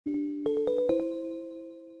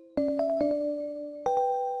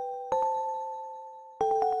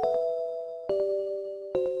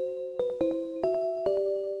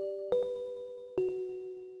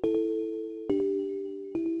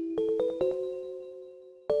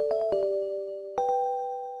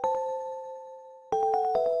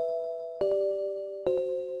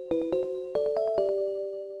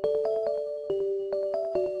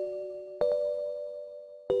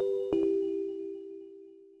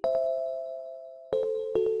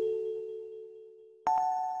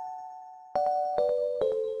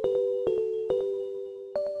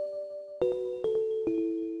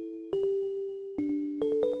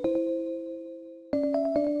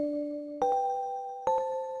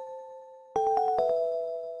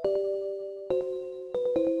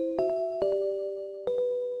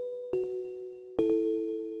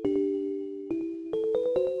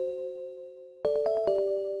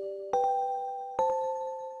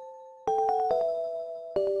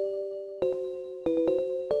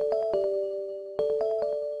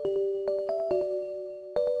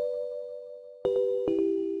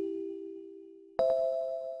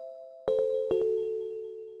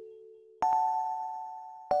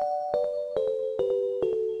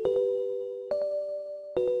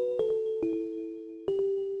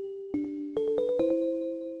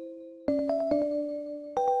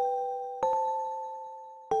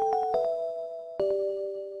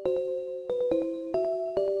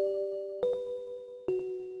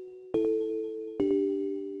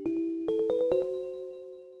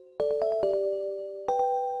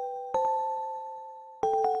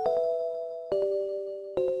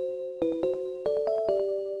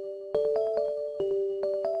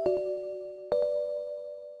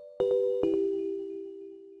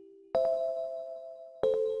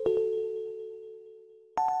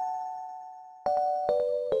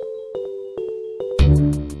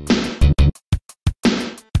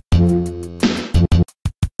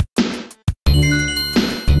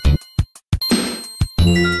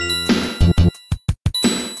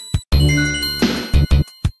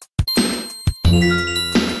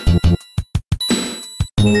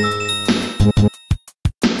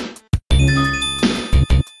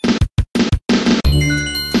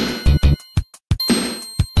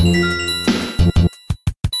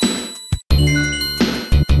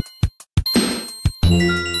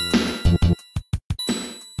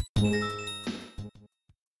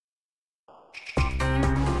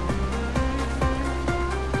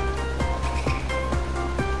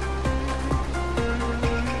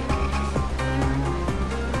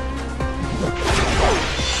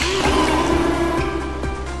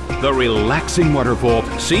The relaxing waterfall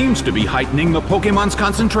seems to be heightening the Pokemon's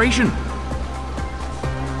concentration.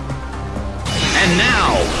 And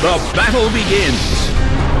now, the battle begins!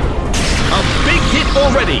 A big hit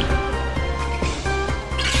already!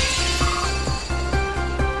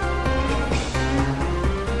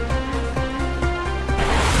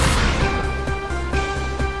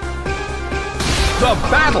 The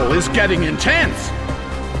battle is getting intense!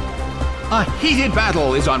 A heated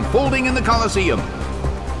battle is unfolding in the Colosseum.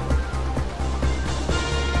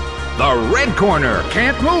 The red corner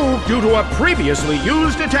can't move due to a previously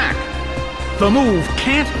used attack. The move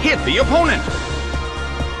can't hit the opponent.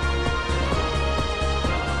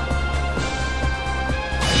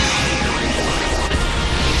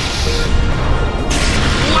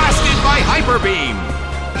 Blasted by Hyper Beam.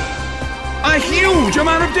 A huge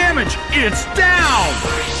amount of damage. It's down.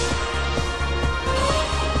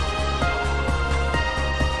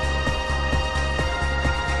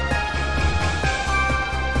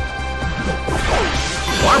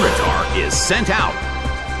 Larvitar is sent out.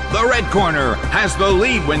 The red corner has the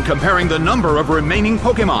lead when comparing the number of remaining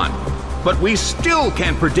Pokémon, but we still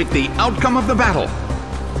can't predict the outcome of the battle.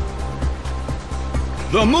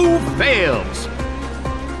 The move fails.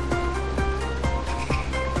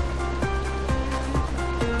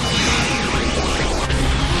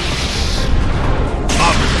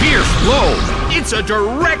 A fierce blow. It's a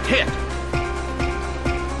direct hit.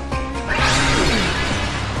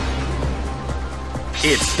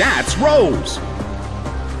 Its stats rose.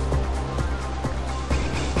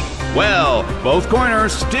 Well, both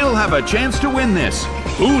corners still have a chance to win this.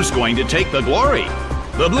 Who's going to take the glory?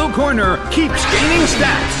 The blue corner keeps gaining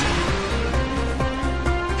stats.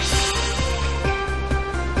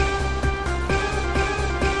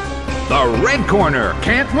 The red corner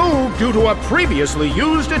can't move due to a previously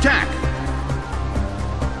used attack.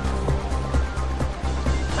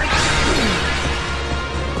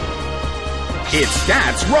 Its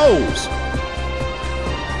stats rose.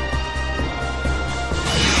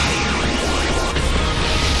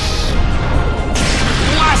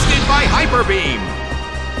 Blasted by Hyper Beam.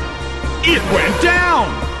 It went down.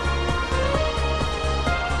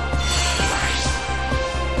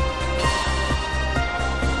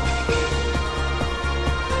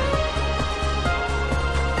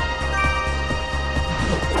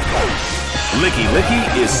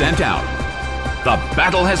 Lickilicky is sent out. The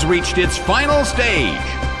battle has reached its final stage.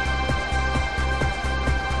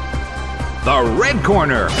 The red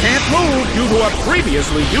corner can't move due to a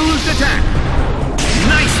previously used attack.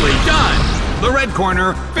 Nicely done! The red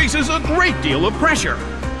corner faces a great deal of pressure.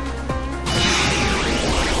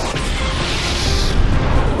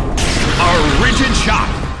 A rigid shot.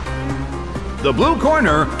 The blue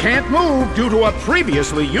corner can't move due to a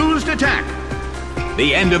previously used attack.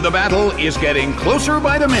 The end of the battle is getting closer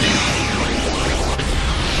by the minute.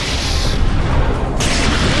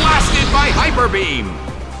 Blasted by Hyper Beam.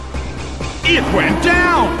 It went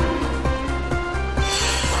down.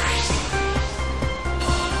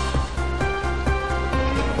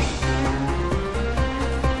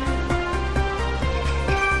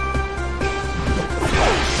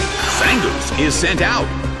 Zangoose is sent out.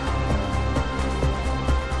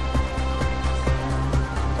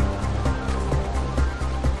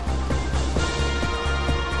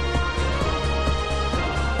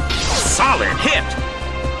 Solid hit.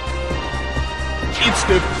 Its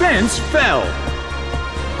defense fell.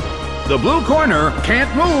 The blue corner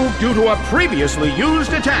can't move due to a previously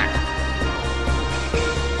used attack.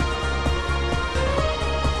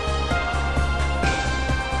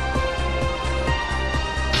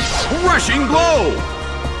 Rushing blow.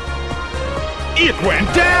 It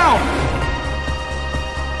went down.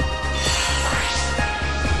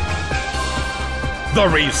 The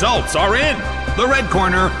results are in. The red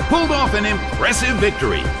corner pulled off an impressive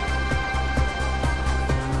victory.